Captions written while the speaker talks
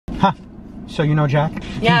Huh. So you know Jack?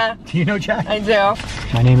 Yeah. Do you know Jack? I do.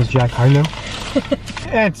 My name is Jack Harlow.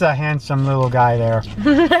 It's a handsome little guy there.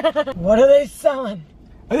 What are they selling?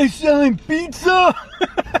 Are they selling pizza?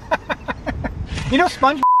 You know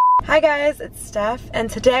Sponge? Hi guys, it's Steph,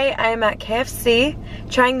 and today I am at KFC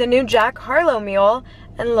trying the new Jack Harlow meal,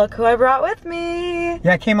 and look who I brought with me.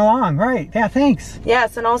 Yeah, I came along, right. Yeah, thanks.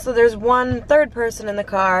 Yes, and also there's one third person in the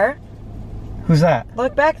car. Who's that?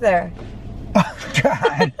 Look back there. Oh,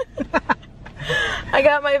 God. I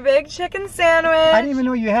got my big chicken sandwich. I didn't even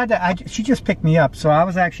know you had that. She just picked me up. So I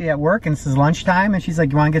was actually at work and this is lunchtime and she's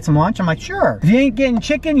like, you want to get some lunch? I'm like, sure. If you ain't getting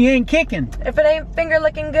chicken, you ain't kicking. If it ain't finger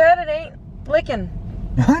licking good, it ain't licking.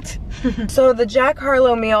 What? So the Jack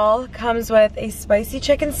Harlow meal comes with a spicy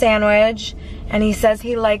chicken sandwich, and he says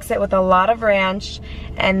he likes it with a lot of ranch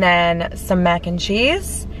and then some mac and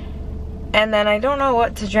cheese, and then I don't know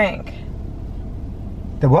what to drink.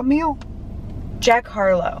 The what meal? Jack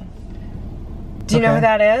Harlow. Do you know who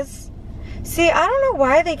that is? See, I don't know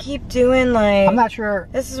why they keep doing like... I'm not sure.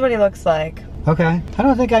 This is what he looks like. Okay. I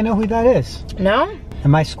don't think I know who that is. No?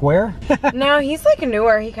 Am I square? No, he's like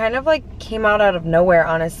newer. He kind of like came out of nowhere,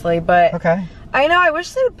 honestly, but... Okay. I know, I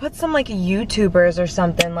wish they would put some like YouTubers or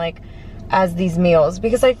something like as these meals,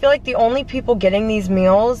 because I feel like the only people getting these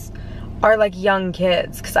meals are like young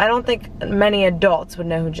kids, because I don't think many adults would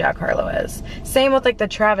know who Jack Harlow is. Same with like the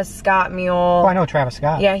Travis Scott meal. Oh, I know Travis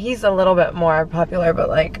Scott. Yeah, he's a little bit more popular, but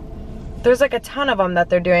like there's like a ton of them that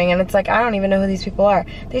they're doing, and it's like I don't even know who these people are.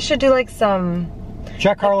 They should do like some...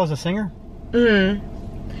 Jack Harlow's a singer? Mm-hmm.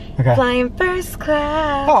 Okay. Flying first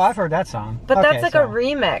class. Oh, I've heard that song. But okay, that's like a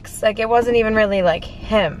remix. Like it wasn't even really like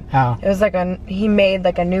him. Oh. It was like he made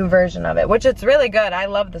like a new version of it, which it's really good. I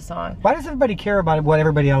love the song. Why does everybody care about what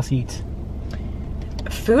everybody else eats?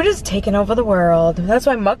 Food is taking over the world. That's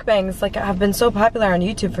why mukbangs like have been so popular on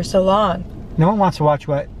YouTube for so long. No one wants to watch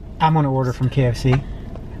what I'm going to order from KFC.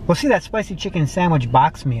 Well, see that spicy chicken sandwich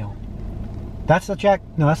box meal. That's the Jack...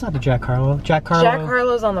 No, that's not the Jack Harlow. Jack Harlow... Jack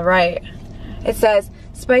Harlow's on the right. It says,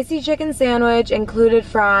 spicy chicken sandwich, included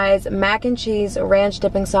fries, mac and cheese, ranch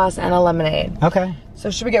dipping sauce, and a lemonade. Okay.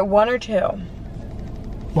 So should we get one or two?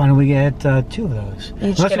 Why don't we get two of those?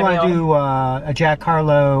 Each Unless you want to meal. do a Jack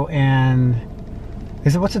Harlow and...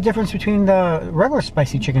 What's the difference between the regular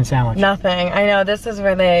spicy chicken sandwich? Nothing. I know, this is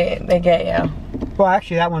where they get you. Well,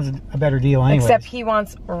 actually, that one's a better deal anyway. Except he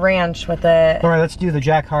wants ranch with it. All right, let's do the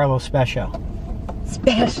Jack Harlow special.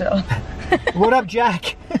 Special. What up,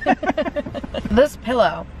 Jack? This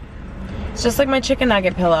pillow, it's just like my chicken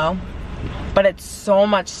nugget pillow, but it's so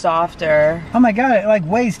much softer. Oh my God, it like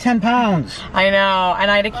weighs 10 pounds. I know, and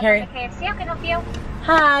I had to carry... KFC, how can I help you?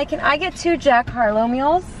 Hi, can I get 2 Jack Harlow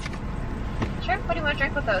meals? Sure, what do you want to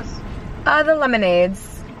drink with those? The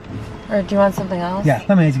lemonades. Or do you want something else? Yeah,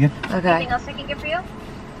 lemonade's good. Okay. Anything else I can get for you?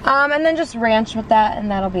 And then just ranch with that, and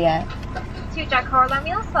that'll be it. 2 Jack Harlow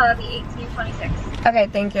meals, so that'll be $18.26. Okay,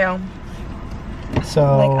 thank you.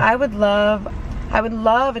 So... Like, I would love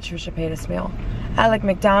a Trisha Paytas meal at like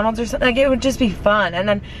McDonald's or something. Like, it would just be fun. And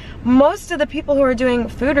then most of the people who are doing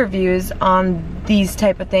food reviews on these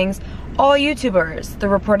type of things, all YouTubers, the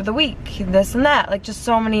report of the week, this and that, like just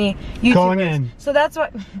so many YouTubers. Going in. So that's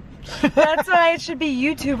why it should be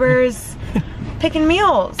YouTubers picking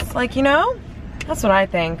meals. Like, you know, that's what I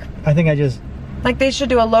think. I think I just... Like they should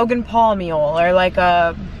do a Logan Paul meal or like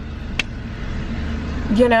a,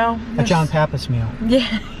 you know, a John Pappas meal.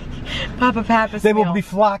 Yeah. Pappas They meal. will be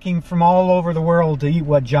flocking from all over the world to eat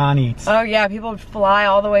what John eats. Oh yeah, people would fly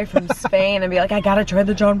all the way from Spain and be like, I gotta try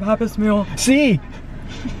the John Pappas meal. See?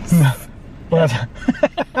 What?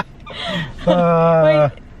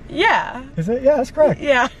 Wait, yeah. Is it? Yeah, that's correct.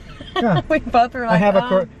 Yeah. Yeah. We both were like,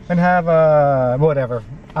 whatever.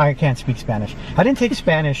 I can't speak Spanish. I didn't take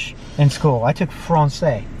Spanish in school. I took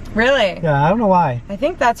Francais. Really? Yeah, I don't know why. I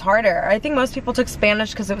think that's harder. I think most people took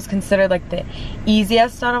Spanish because it was considered like the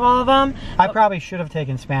easiest out of all of them. I probably should have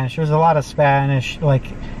taken Spanish. There's a lot of Spanish, like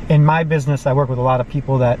in my business I work with a lot of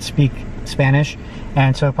people that speak Spanish,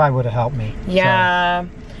 and so it probably would have helped me. Yeah. So.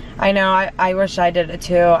 I know, I wish I did it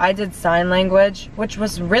too. I did sign language, which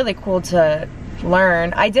was really cool to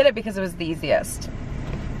learn. I did it because it was the easiest.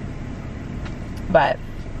 But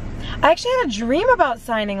I actually had a dream about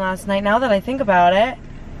signing last night, now that I think about it.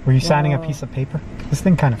 Were you signing a piece of paper? This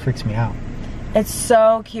thing kind of freaks me out. It's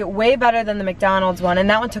so cute. Way better than the McDonald's one. And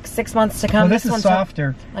that one took 6 months to come. Well, this is one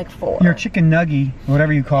softer. Took like 4. Your chicken nugget,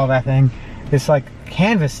 whatever you call that thing, it's like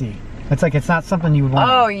canvasy. It's like it's not something you would want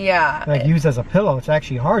to like use as a pillow. It's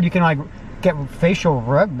actually hard. You can like get facial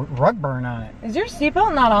rug burn on it. Is your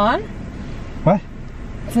seatbelt not on? What?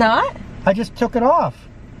 It's not? I just took it off.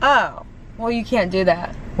 Oh. Well, you can't do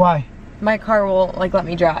that. Why? my car won't like let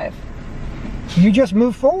me drive. You just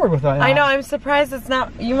move forward with that. I know, I'm surprised it's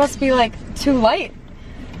not, you must be like too light.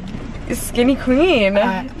 Skinny queen.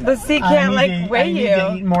 The seat can't like weigh you. I need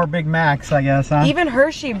to eat more Big Macs, I guess, huh? Even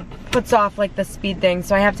Hershey puts off like the speed thing,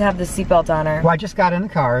 so I have to have the seatbelt on her. Well, I just got in the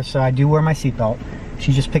car, so I do wear my seatbelt.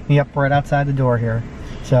 She just picked me up right outside the door here,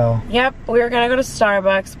 so. Yep, we were gonna go to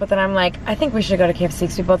Starbucks, but then I'm like, I think we should go to KFC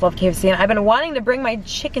because we both love KFC, and I've been wanting to bring my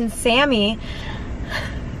chicken Sammy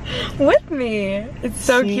with me. It's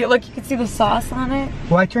so cute. Look, you can see the sauce on it.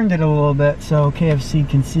 Well, I turned it a little bit so KFC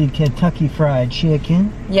can see Kentucky Fried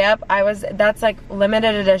Chicken. Yep, that's like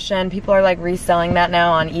limited edition. People are like reselling that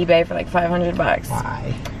now on eBay for like 500 bucks.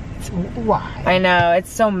 Why? Why? I know,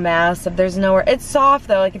 it's so massive. There's nowhere. It's soft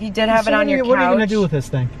though. Like if you did have it on your couch. What are you gonna do with this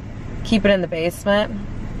thing? Keep it in the basement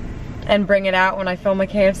and bring it out when I film a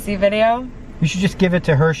KFC video. You should just give it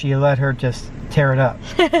to Hershey and let her just tear it up.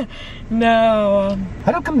 No.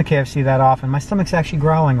 I don't come to KFC that often. My stomach's actually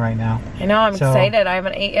growling right now. I know, I'm excited. I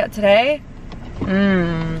haven't ate yet today.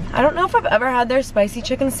 I don't know if I've ever had their spicy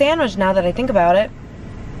chicken sandwich now that I think about it.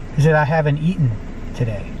 Is it I haven't eaten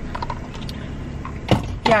today?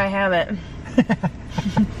 Yeah, I haven't.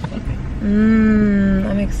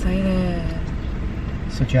 I'm excited.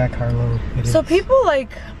 So Jack Harlow, So people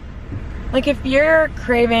like if you're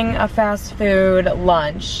craving a fast food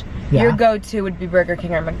lunch, your go-to would be Burger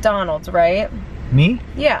King or McDonald's, right? Me?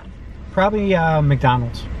 Yeah. Probably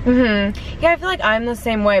McDonald's. Yeah, I feel like I'm the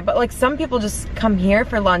same way, but like some people just come here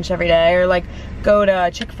for lunch every day or like go to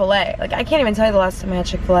Chick-fil-A. Like I can't even tell you the last time I had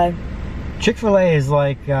Chick-fil-A. Chick-fil-A is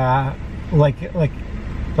like the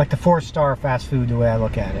 4-star fast food the way I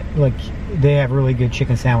look at it. Like they have really good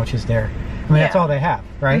chicken sandwiches there. I mean, that's all they have,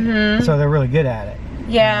 right? So they're really good at it.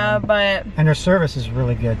 Yeah, but... And their service is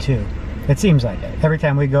really good too. It seems like it. Every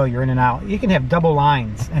time we go, you're in and out. You can have double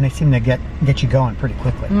lines, and they seem to get you going pretty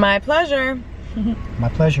quickly. My pleasure. My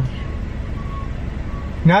pleasure.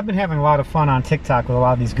 Now, I've been having a lot of fun on TikTok with a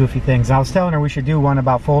lot of these goofy things. I was telling her we should do one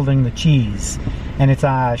about folding the cheese, and it's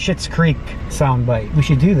a Schitt's Creek soundbite. We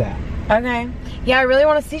should do that. Okay. Yeah, I really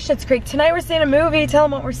want to see Schitt's Creek. Tonight we're seeing a movie. Tell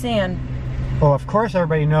them what we're seeing. Well, of course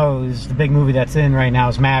everybody knows the big movie that's in right now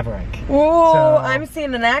is Maverick. Ooh, so, I'm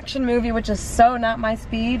seeing an action movie, which is so not my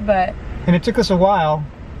speed, but... And it took us a while,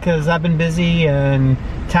 because I've been busy, and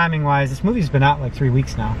timing-wise, this movie's been out like 3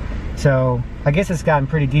 weeks now. So, I guess it's gotten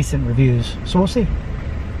pretty decent reviews, so we'll see.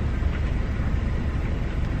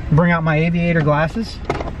 Bring out my aviator glasses.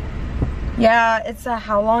 Yeah, it's a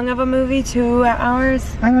how long of a movie? 2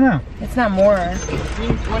 hours? I don't know. It's not more.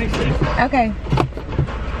 26. Okay.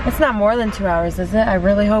 It's not more than 2 hours, is it? I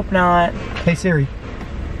really hope not. Hey Siri,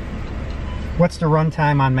 what's the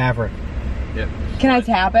runtime on Maverick? Yep. Can I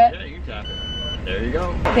tap it? Yeah, you can tap it. There you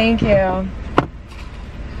go. Thank you.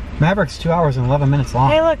 Maverick's 2 hours and 11 minutes long.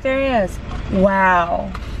 Hey, look, there he is.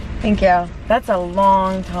 Wow. Thank you. That's a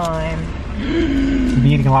long time. You'll be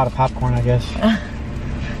eating a lot of popcorn, I guess.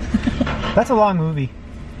 That's a long movie.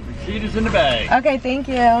 Receipt is in the bag. Okay, thank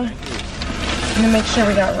you. I'm gonna make sure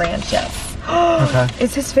we got ranch, yes. Okay.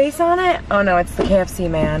 Is his face on it? Oh no, it's the KFC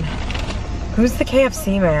man. Who's the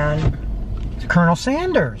KFC man? It's Colonel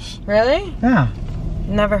Sanders. Really? Yeah.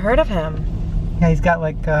 Never heard of him. Yeah, he's got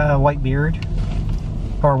like a white beard.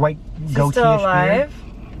 Or white goatee-ish still alive?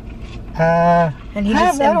 Beard. And he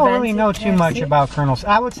just I don't really know KFC? too much about Colonel.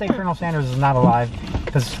 I would say Colonel Sanders is not alive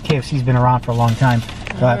because KFC's been around for a long time.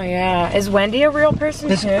 But oh yeah. Is Wendy a real person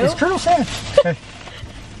too? Is Colonel Sanders?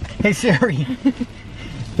 Hey Siri.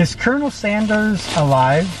 Is Colonel Sanders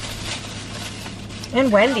alive?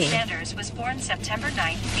 And Wendy. Colonel Sanders was born September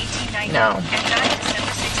 9th, 1890 No. and died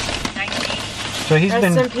December 16th, 1980. So he's Rest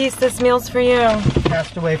been in peace, this meal's for you.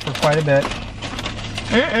 passed away for quite a bit.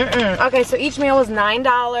 Okay, so each meal is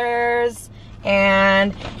 $9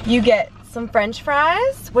 and you get some French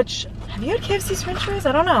fries, which, have you had KFC's French fries?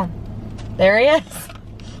 I don't know. There he is.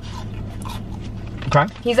 Okay.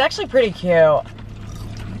 He's actually pretty cute.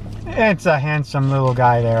 It's a handsome little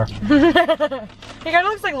guy there. He kind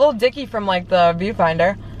of looks like Little Dicky from like the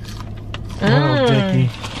Viewfinder. Little Dicky.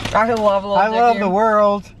 I love Little Dicky. I love the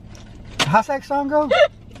world. How's that song go?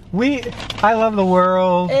 I love the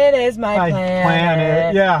world. It is my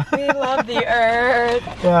planet. Yeah. We love the earth.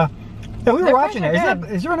 Yeah. Yeah, we were Their watching it. fries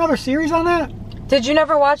are Is there another series on that? Did you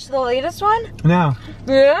never watch the latest one? No.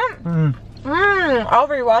 Yeah? I'll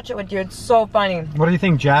rewatch it with you. It's so funny. What do you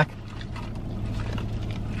think, Jack?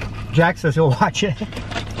 Jack says he'll watch it.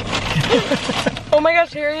 Oh my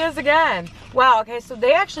gosh, here he is again. Wow, okay, so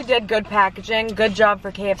they actually did good packaging. Good job for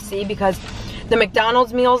KFC because the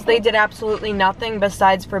McDonald's meals, they did absolutely nothing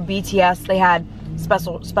besides for BTS. They had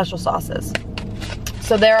special sauces.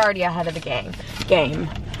 So they're already ahead of the game.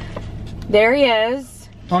 There he is.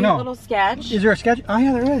 Oh, Cute no. little sketch. Is there a sketch? Oh,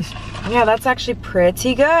 yeah, there is. Yeah, that's actually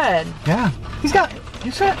pretty good. Yeah. He's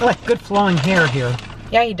got like good flowing hair here.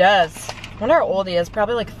 Yeah, he does. I wonder how old he is.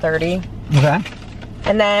 Probably like 30. Okay.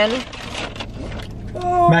 And then...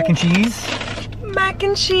 Oh, Mac and cheese. mac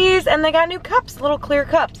and cheese. And they got new cups, little clear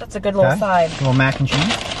cups. That's a good little side. A little mac and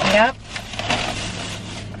cheese. Yep.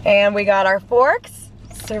 And we got our forks.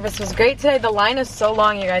 Service was great today. The line is so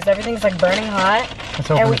long, you guys. Everything's like burning hot.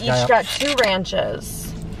 And we each got 2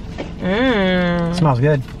 ranches. Mmm. Smells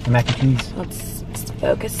good. The mac and cheese. Let's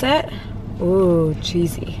focus it. Ooh,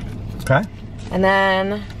 cheesy. Okay. And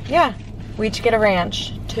then, yeah, we each get a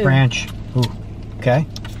ranch, 2. Ranch. Ooh. Okay.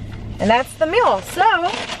 And that's the meal.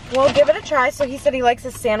 So, we'll give it a try. So he said he likes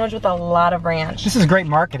his sandwich with a lot of ranch. This is great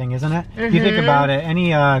marketing, isn't it? If you think about it,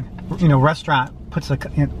 any restaurant puts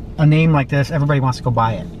a name like this, everybody wants to go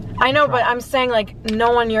buy it. I know, but I'm saying, like,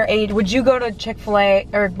 no one your age, would you go to Chick-fil-A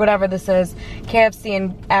or whatever this is, KFC,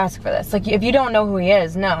 and ask for this? Like, if you don't know who he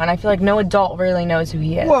is, no. And I feel like no adult really knows who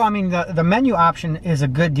he is. Well, I mean, the menu option is a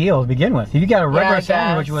good deal to begin with. If you got a regular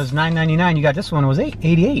sandwich, which was $9.99, you got this one, it was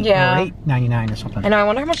 $8.88 or $8.99 or something. I know, I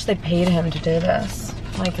wonder how much they paid him to do this.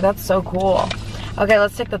 Like, that's so cool. Okay,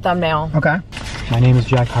 let's take the thumbnail. Okay. My name is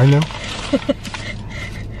Jack Harlow.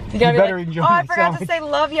 You better like, enjoy I forgot to say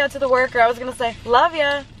love ya to the worker. I was gonna say love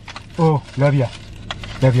ya. Oh, love ya.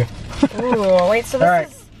 Love ya. Ooh, wait, so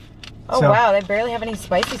this is... Oh, so, wow, they barely have any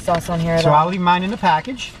spicy sauce on here, So though. I'll leave mine in the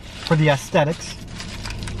package for the aesthetics.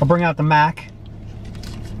 I'll bring out the mac.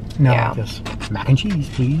 No, just mac and cheese,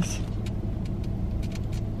 please.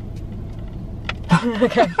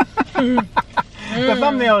 Okay. The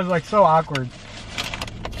thumbnail is like so awkward.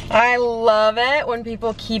 I love it when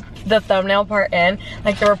people keep the thumbnail part in.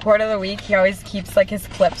 Like the report of the week, he always keeps like his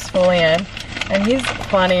clips fully in. And he's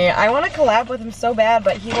funny. I want to collab with him so bad,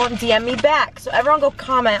 but he won't DM me back. So everyone go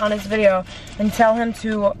comment on his video and tell him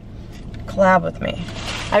to collab with me.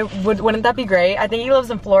 Wouldn't that be great? I think he lives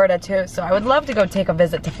in Florida too, so I would love to go take a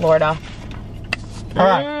visit to Florida. All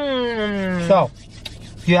right. So,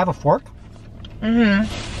 do you have a fork?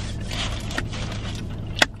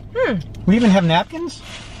 We even have napkins?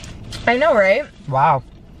 I know, right? Wow.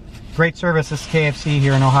 Great service, this KFC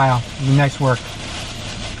here in Ohio. Nice work.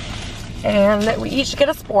 And we each get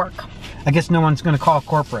a spork. I guess no one's going to call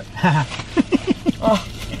corporate. Oh.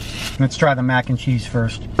 Let's try the mac and cheese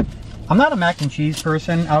first. I'm not a mac and cheese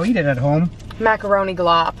person. I'll eat it at home. Macaroni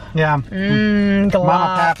glop. Yeah. Glop.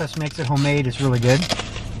 Mama Pappas makes it homemade. It's really good.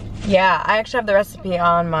 Yeah, I actually have the recipe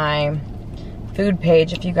on my food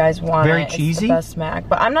page if you guys want Very it. cheesy. It's the best mac.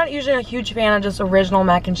 But I'm not usually a huge fan of just original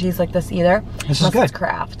mac and cheese like this either. This is good. It's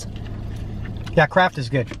Kraft. Yeah, Kraft is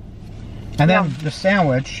good. And then the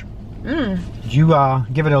sandwich. Did you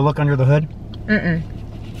give it a look under the hood?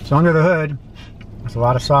 So under the hood, there's a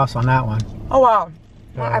lot of sauce on that one. Oh wow.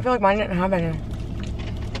 I feel like mine didn't have any.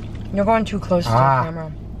 You're going too close to the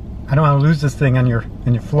camera. I don't want to lose this thing on your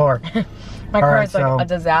floor. My car is like a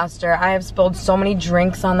disaster. I have spilled so many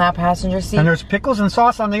drinks on that passenger seat. And there's pickles and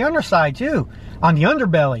sauce on the underside too, on the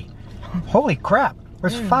underbelly. Holy crap!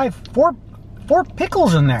 There's four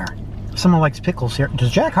pickles in there. Someone likes pickles here.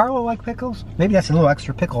 Does Jack Harlow like pickles? Maybe that's a little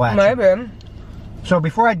extra pickle action. Maybe. So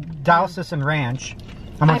before I douse this in ranch,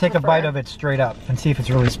 I'm gonna take a bite of it straight up and see if it's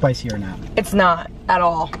really spicy or not. It's not at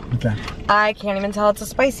all. Okay. I can't even tell it's a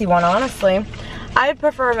spicy one, honestly. I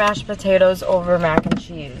prefer mashed potatoes over mac and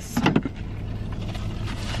cheese.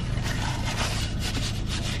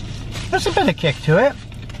 There's a bit of kick to it.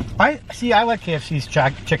 I like KFC's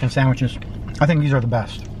chicken sandwiches. I think these are the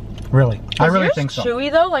best. Really. I really think so. Chewy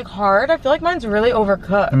though, like hard. I feel like mine's really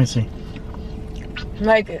overcooked. Let me see.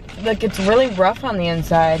 Like it's really rough on the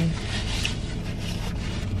inside.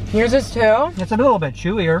 Yours is too? It's a little bit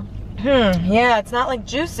chewier. Yeah, it's not like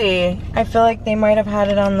juicy. I feel like they might have had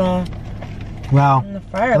it on the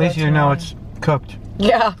fire. At least you know it's cooked.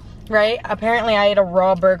 Yeah, right? Apparently I ate a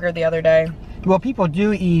raw burger the other day. Well, people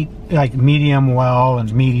do eat like medium well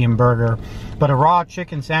and medium burger, but a raw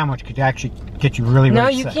chicken sandwich could actually get you really sick. No,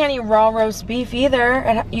 you can't eat raw roast beef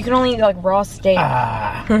either. You can only eat like raw steak.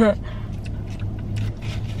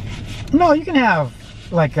 No, you can have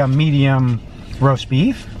like a medium roast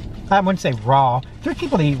beef. I wouldn't say raw. There's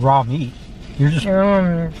people that eat raw meat. You're just...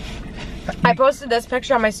 I posted this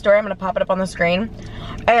picture on my story. I'm going to pop it up on the screen.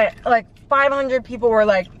 And like 500 people were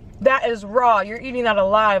like, that is raw. You're eating that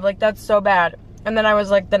alive. Like, that's so bad. And then I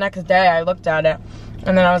was like, the next day I looked at it.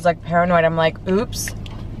 And then I was like paranoid. I'm like, oops.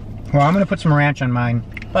 Well, I'm going to put some ranch on mine.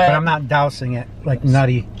 But I'm not dousing it like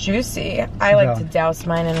nutty. Juicy. I like to douse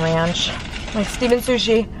mine in ranch. Like Steven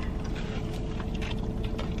Sushi.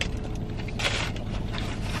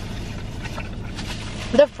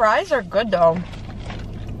 The fries are good though.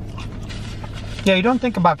 Yeah, you don't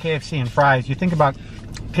think about KFC and fries. You think about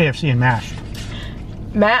KFC and mashed.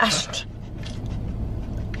 Mashed.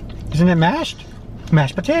 Isn't it mashed?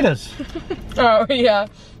 Mashed potatoes. Oh, yeah.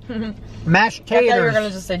 Mashed I taters. thought you were going to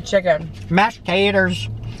just say chicken. Mashed taters.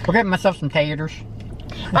 We're getting myself some taters.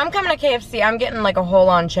 I'm coming to KFC. I'm getting like a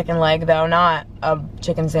whole-on chicken leg though, not a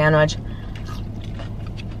chicken sandwich.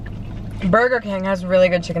 Burger King has really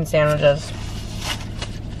good chicken sandwiches.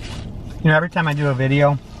 You know, every time I do a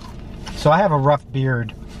video, so I have a rough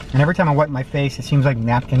beard, and every time I wipe my face, it seems like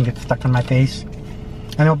napkin gets stuck on my face.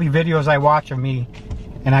 And there'll be videos I watch of me,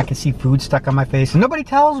 and I can see food stuck on my face, and nobody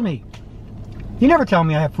tells me. You never tell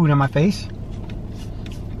me I have food on my face.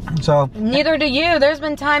 So Neither do you. There's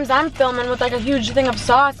been times I'm filming with like a huge thing of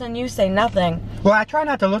sauce and you say nothing. well, I try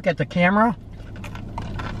not to look at the camera.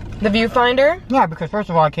 The viewfinder? Yeah, because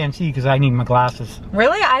first of all, I can't see because I need my glasses.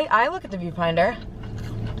 Really? I look at the viewfinder.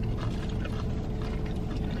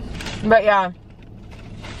 But yeah,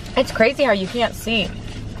 it's crazy how you can't see.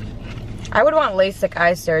 I would want LASIK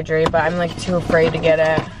eye surgery, but I'm like too afraid to get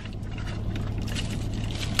it.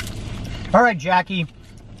 All right, Jackie,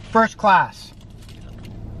 first class.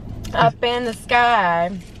 Up in the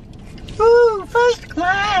sky. Ooh, first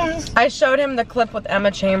class. I showed him the clip with Emma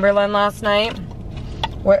Chamberlain last night.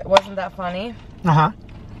 Wasn't that funny? Uh-huh.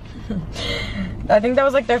 I think that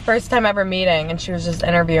was like their first time ever meeting, and she was just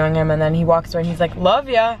interviewing him, and then he walks away and he's like, love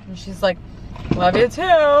ya. And she's like, love you too.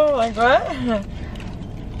 Like, what?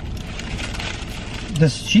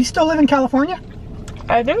 Does she still live in California?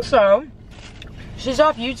 I think so. She's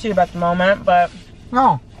off YouTube at the moment, but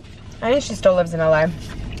Oh. I think she still lives in LA.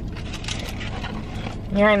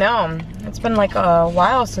 Yeah, I know. It's been like a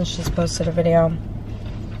while since she's posted a video.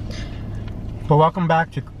 Well, welcome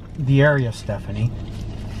back to the area, Stephanie.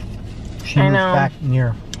 She I moved know. back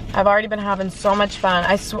near. I've already been having so much fun.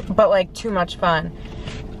 But like too much fun.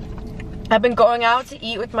 I've been going out to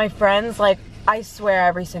eat with my friends, like I swear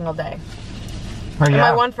every single day. Oh, And yeah.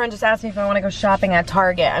 my one friend just asked me if I want to go shopping at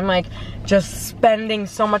Target. I'm like just spending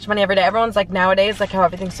so much money every day. Everyone's like nowadays, like how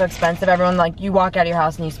everything's so expensive. Everyone like you walk out of your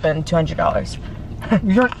house and you spend $200.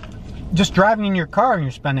 You're just driving in your car and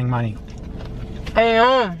you're spending money. I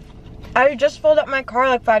know. I just filled up my car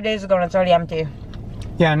like 5 days ago and it's already empty.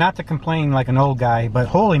 Yeah, not to complain like an old guy, but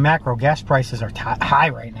holy mackerel, gas prices are high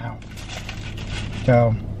right now.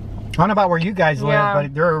 So, I don't know about where you guys live, Yeah.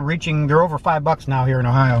 but they're over $5 now here in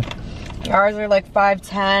Ohio. Ours are like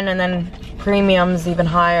 $5.10 and then premium's even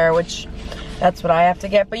higher, which that's what I have to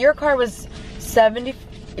get. But your car was 69?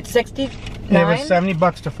 It was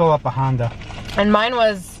 $70 to fill up a Honda. And mine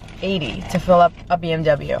was 80 to fill up a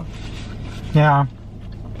BMW. Yeah,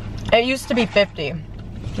 It used to be 50,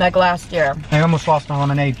 like last year. I almost lost my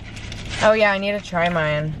lemonade. Oh yeah, I need to try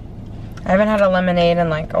mine. I haven't had a lemonade in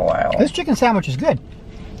like a while. This chicken sandwich is good.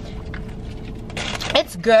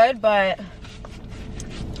 It's good, but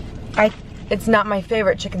it's not my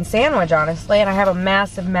favorite chicken sandwich, honestly, and I have a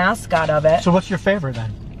massive mascot of it. So what's your favorite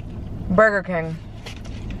then? Burger King.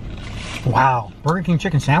 Wow, Burger King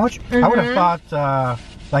chicken sandwich? I would have thought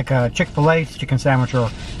like a Chick-fil-A chicken sandwich or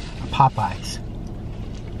a Pappas.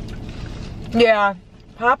 Yeah,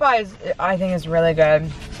 Popeyes I think is really good.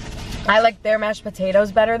 I like their mashed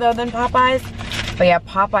potatoes better though than Popeyes. But yeah,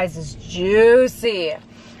 Popeyes is juicy.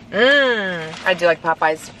 I do like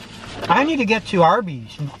Popeyes. I need to get to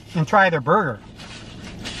Arby's and try their burger.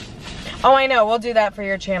 Oh, I know. We'll do that for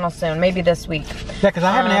your channel soon. Maybe this week. Yeah, because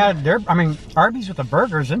I haven't had their, I mean, Arby's with the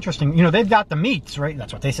burger is interesting. You know, they've got the meats, right?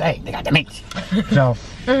 That's what they say. They got the meats. So.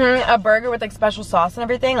 A burger with like special sauce and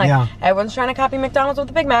everything. Like, Yeah. everyone's trying to copy McDonald's with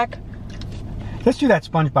a Big Mac. Let's do that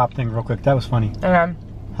SpongeBob thing real quick. That was funny. Okay.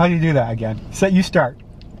 How do you do that again? So you start.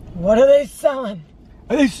 What are they selling?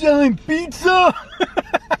 Are they selling pizza?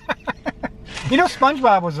 You know,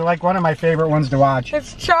 SpongeBob was like one of my favorite ones to watch.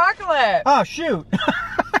 It's chocolate. Oh, shoot.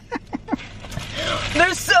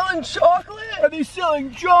 They're selling chocolate. Are they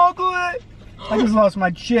selling chocolate? I just lost my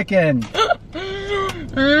chicken.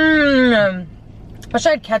 Wish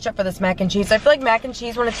I had ketchup for this mac and cheese. I feel like mac and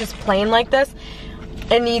cheese, when it's just plain like this,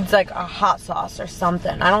 it needs like a hot sauce or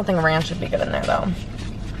something. I don't think ranch would be good in there though.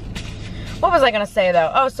 What was I gonna say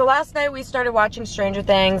though? Oh, so last night we started watching Stranger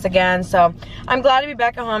Things again. So I'm glad to be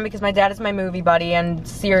back at home because my dad is my movie buddy and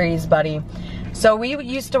series buddy. So we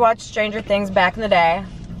used to watch Stranger Things back in the day.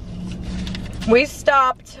 We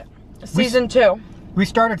stopped season 2. We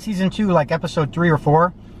started season 2 like episode 3 or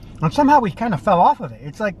 4, and somehow we kind of fell off of it.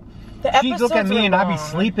 It's like she'd look at me and I'd be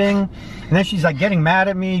sleeping, and then she's like getting mad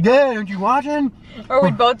at me. Dad, aren't you watching? Or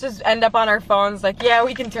we'd both just end up on our phones like, yeah,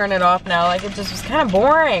 we can turn it off now. Like, it just was kind of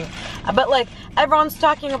boring. But like, everyone's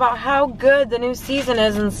talking about how good the new season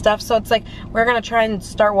is and stuff, so it's like, we're gonna try and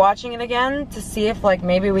start watching it again to see if like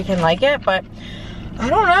maybe we can like it, but I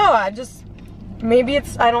don't know. Maybe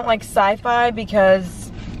it's, I don't like sci-fi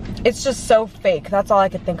because it's just so fake. That's all I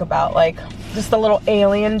could think about. Like, just the little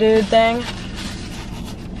alien dude thing.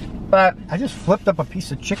 But I just flipped up a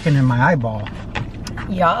piece of chicken in my eyeball.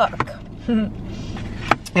 Yuck.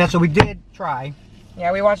 Yeah, so we did try.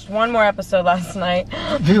 Yeah, we watched one more episode last night.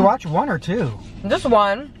 Did you watch one or two? Just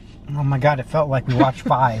one. Oh my god, it felt like we watched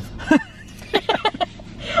 5.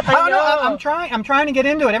 I don't know. I'm trying to get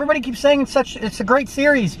into it. Everybody keeps saying it's a great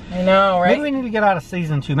series. I know, right? Maybe we need to get out of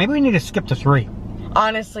season 2. Maybe we need to skip to 3.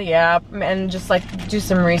 Honestly, yeah, and just like do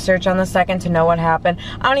some research on the second to know what happened.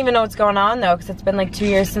 I don't even know what's going on though, because it's been like 2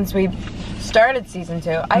 years since we started season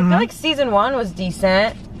 2. I feel like season 1 was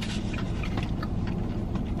decent,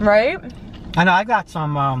 right? I know. I got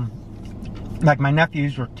some, like my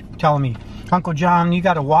nephews were telling me, Uncle John, you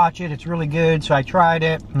got to watch it. It's really good. So I tried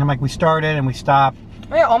it, and I'm like, we started and we stopped.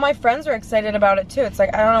 Oh, yeah, all my friends were excited about it too. It's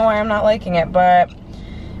like, I don't know why I'm not liking it, but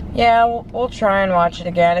yeah, we'll try and watch it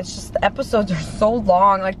again. It's just the episodes are so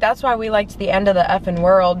long. Like, that's why we liked the end of the effing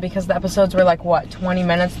world, because the episodes were like, what, 20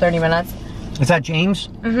 minutes, 30 minutes? Is that James?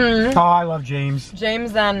 Mm-hmm. Oh, I love James.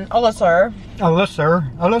 James and Alyssa.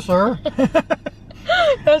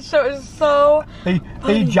 That show is so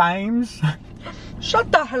Hey, James.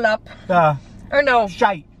 Shut the hell up. Or no.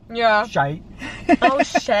 Shite. Yeah. Shite. Oh,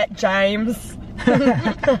 shit, James. Well,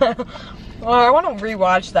 I want to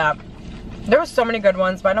rewatch that. There were so many good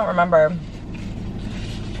ones, but I don't remember.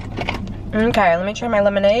 Okay, let me try my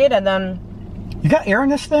lemonade and then... You got air in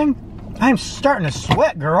this thing? I'm starting to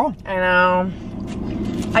sweat, girl. I know.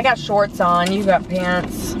 I got shorts on, you got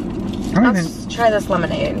pants. Let's try this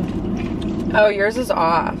lemonade. Oh, yours is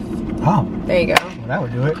off. Oh. There you go. Well, that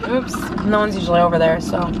would do it. Oops. No one's usually over there,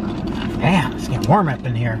 so. Damn, it's getting warm up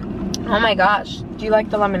in here. Oh my gosh. Do you like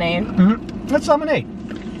the lemonade? Mm-hmm. That's lemonade.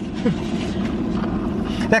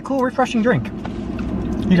 That cool, refreshing drink.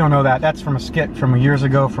 You don't know that. That's from a skit from years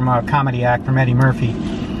ago from a comedy act from Eddie Murphy.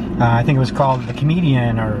 I think it was called The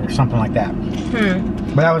Comedian or something like that.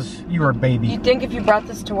 But that was, you were a baby. You think if you brought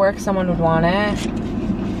this to work, someone would want it?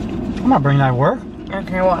 I'm not bringing that to work.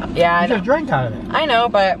 Okay, well, yeah, I know. You just drank out of it. I know,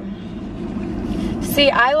 but see,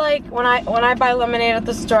 I like when I buy lemonade at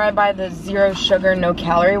the store, I buy the 0 sugar, no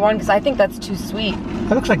calorie one because I think that's too sweet.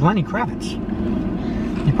 That looks like Lenny Kravitz.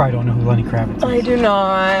 You probably don't know who Lenny Kravitz is. I do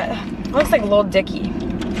not. It looks like Lil Dicky.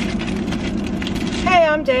 Hey,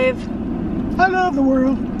 I'm Dave. I love the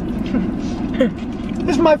world.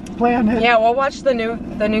 This is my planet. Yeah, we'll watch the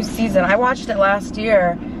new season. I watched it last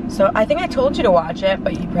year, so I think I told you to watch it,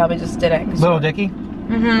 but you probably just didn't. Lil Dicky?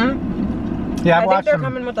 Mm-hmm. Yeah, I think they're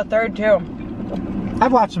coming with a 3rd too.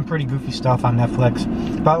 I've watched some pretty goofy stuff on Netflix,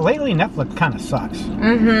 but lately Netflix kind of sucks.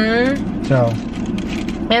 Mm-hmm. So.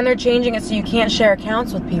 And they're changing it so you can't share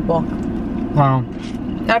accounts with people. Well.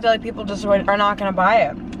 I feel like people just are not gonna buy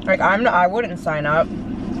it. Like I wouldn't sign up.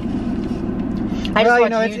 I just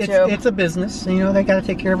watch YouTube. It's a business. You know, they got to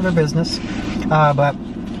take care of their business. So,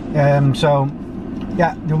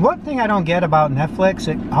 yeah, the one thing I don't get about Netflix,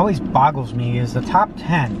 it always boggles me, is the top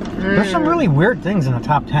 10. There's some really weird things in the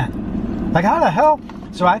top 10. Like, how the hell?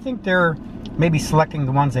 So I think they're maybe selecting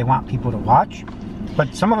the ones they want people to watch.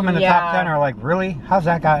 But some of them in the top 10 are like, really? How's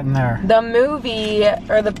that got in there? The movie,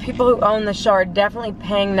 or the people who own the show are definitely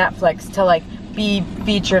paying Netflix to like be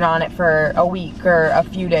featured on it for a week or a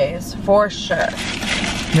few days, for sure.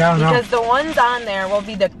 Yeah, I don't know. Because the ones on there will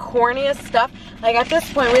be the corniest stuff. Like at this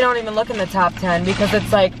point, we don't even look in the top 10 because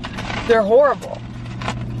it's like, they're horrible.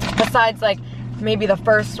 Besides like, maybe the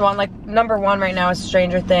first one, like number 1 right now is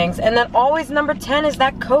Stranger Things. And then always number 10 is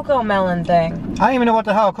that Coco Melon thing. I don't even know what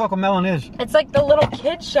the hell Coco Melon is. It's like the little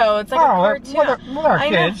kid show. It's like a cartoon. What are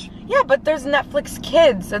kids? Yeah, but there's Netflix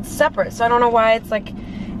Kids. It's separate, so I don't know why it's like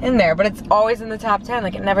in there, but it's always in the top 10.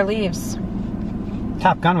 Like it never leaves.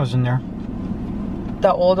 Top Gun was in there.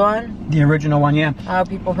 The old one? The original one, yeah. Oh,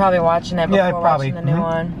 people probably watching it before watching the new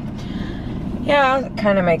one. Yeah, it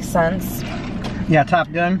kind of makes sense. Yeah,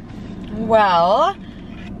 Top Gun. Well,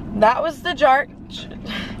 that was the jart.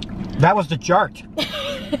 That was the jart.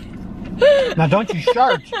 Now don't you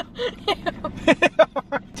shart.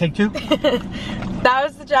 Take 2. That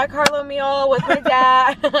was the Jack Harlow meal with my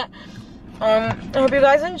dad. I hope you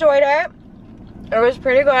guys enjoyed it. It was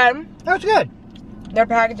pretty good. That was good. Their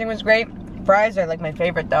packaging was great. Fries are like my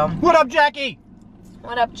favorite though. What up, Jackie?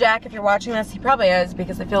 What up, Jack? If you're watching this, he probably is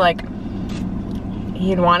because I feel like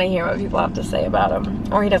he'd want to hear what people have to say about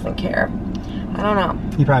him. Or he doesn't care. I don't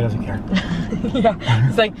know. He probably doesn't care. Yeah.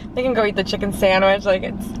 He's like, they can go eat the chicken sandwich. Like,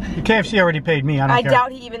 it's... The KFC already paid me. I don't care.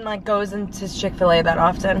 doubt he even, like, goes into Chick-fil-A that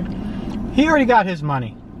often. He already got his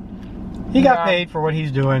money. He got paid for what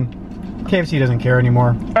he's doing. KFC doesn't care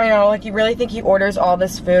anymore. I know, like, you really think he orders all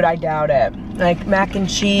this food? I doubt it. Like, mac and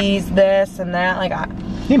cheese, this and that. Like,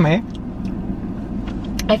 he may.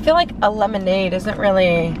 I feel like a lemonade isn't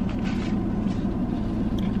really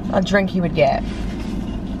a drink he would get.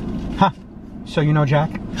 Huh. So you know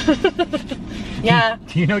Jack? Yeah.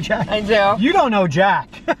 Do you know Jack? I do. You don't know Jack.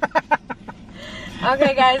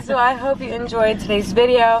 Okay, guys, so I hope you enjoyed today's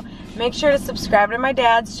video. Make sure to subscribe to my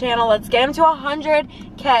dad's channel. Let's get him to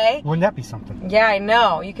 100K. Wouldn't that be something? Yeah, I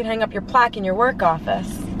know. You can hang up your plaque in your work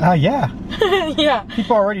office. Yeah. Yeah.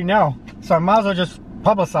 People already know. So I might as well just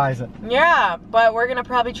publicize it. Yeah, but we're going to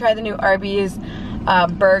probably try the new Arby's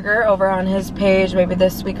burger over on his page maybe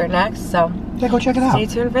this week or next. So yeah, go check it out. Stay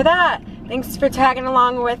tuned for that. Thanks for tagging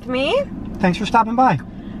along with me. Thanks for stopping by.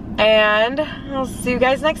 And I'll see you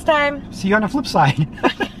guys next time. See you on the flip side.